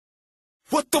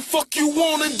What the fuck you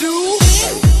wanna do?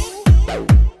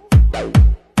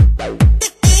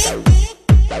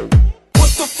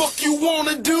 What the fuck you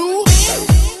wanna do?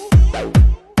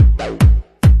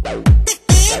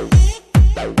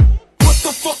 What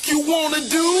the fuck you wanna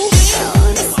do?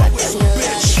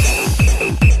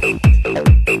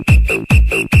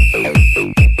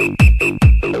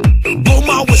 Blow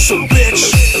my whistle,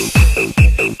 bitch.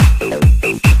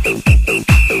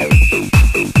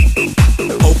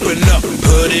 Open up,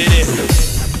 put it in.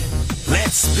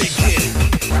 Let's begin.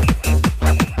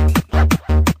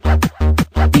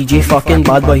 DJ fucking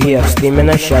bad boy here, steaming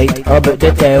a shite. About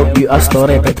to tell you a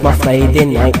story about my Friday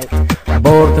night.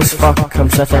 Bored as fuck, I'm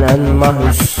sitting in my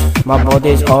house. My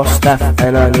body's all stiff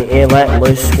and I need to let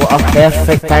loose. What a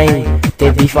perfect time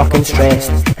to be fucking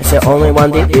stressed. It's the only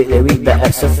one day out the week, but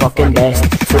it's the fucking best.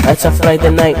 So it's a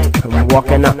Friday night, I'm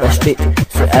walking up the street.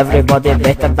 So everybody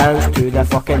better dance to the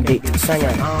fucking beat.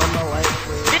 Singing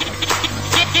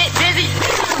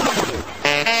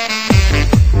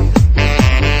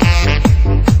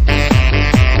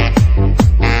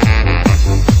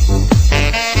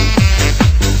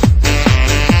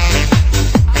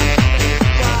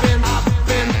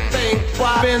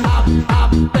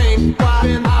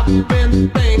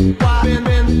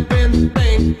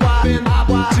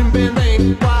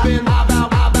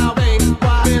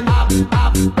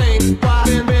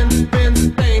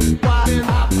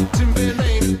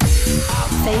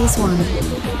Phase 1.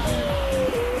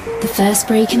 The first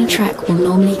break in a track will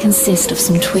normally consist of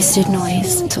some twisted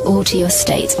noise to alter your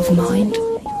state of mind.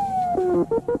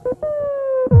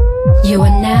 You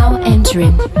are now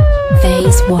entering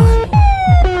Phase 1.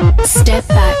 Step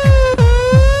back.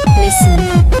 Listen.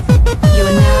 You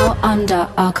are now under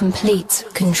our complete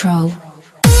control.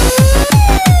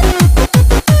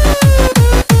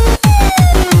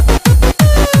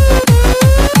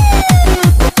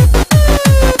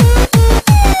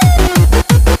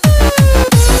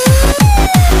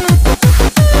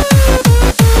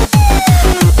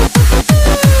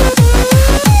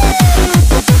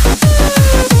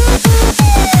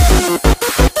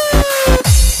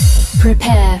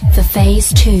 Prepare for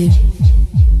Phase 2.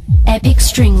 Epic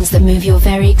strings that move your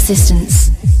very existence.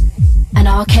 An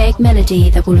archaic melody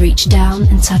that will reach down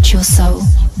and touch your soul.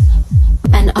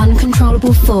 An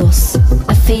uncontrollable force,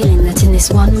 a feeling that in this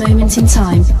one moment in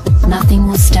time, nothing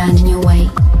will stand in your way.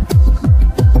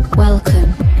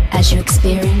 Welcome as you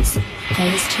experience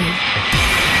Phase 2.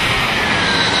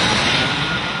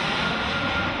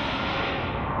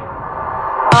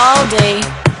 All day,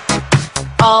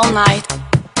 all night,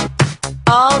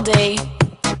 all day,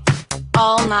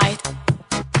 all night,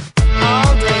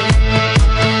 all day.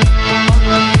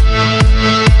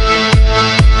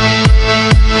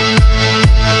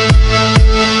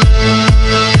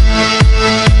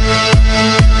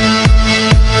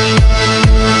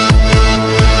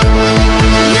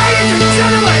 Ladies and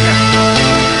gentlemen,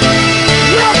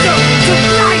 welcome to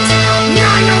Flight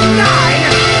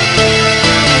 909.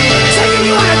 Taking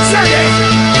you on a journey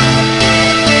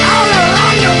all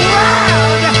around the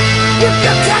world with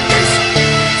the Captain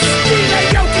Steve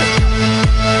Aoki.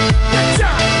 The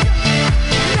John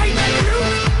Layman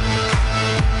Luke.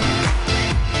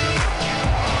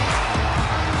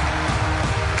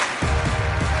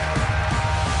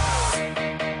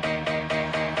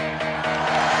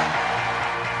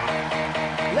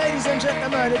 Ladies and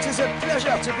gentlemen, it is a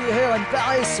pleasure to be here in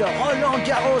Paris, Roland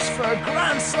Garros for a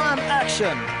Grand Slam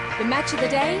action. The match of the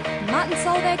day, Martin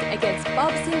Solveig against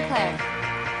Bob Sinclair.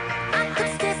 I could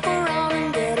stay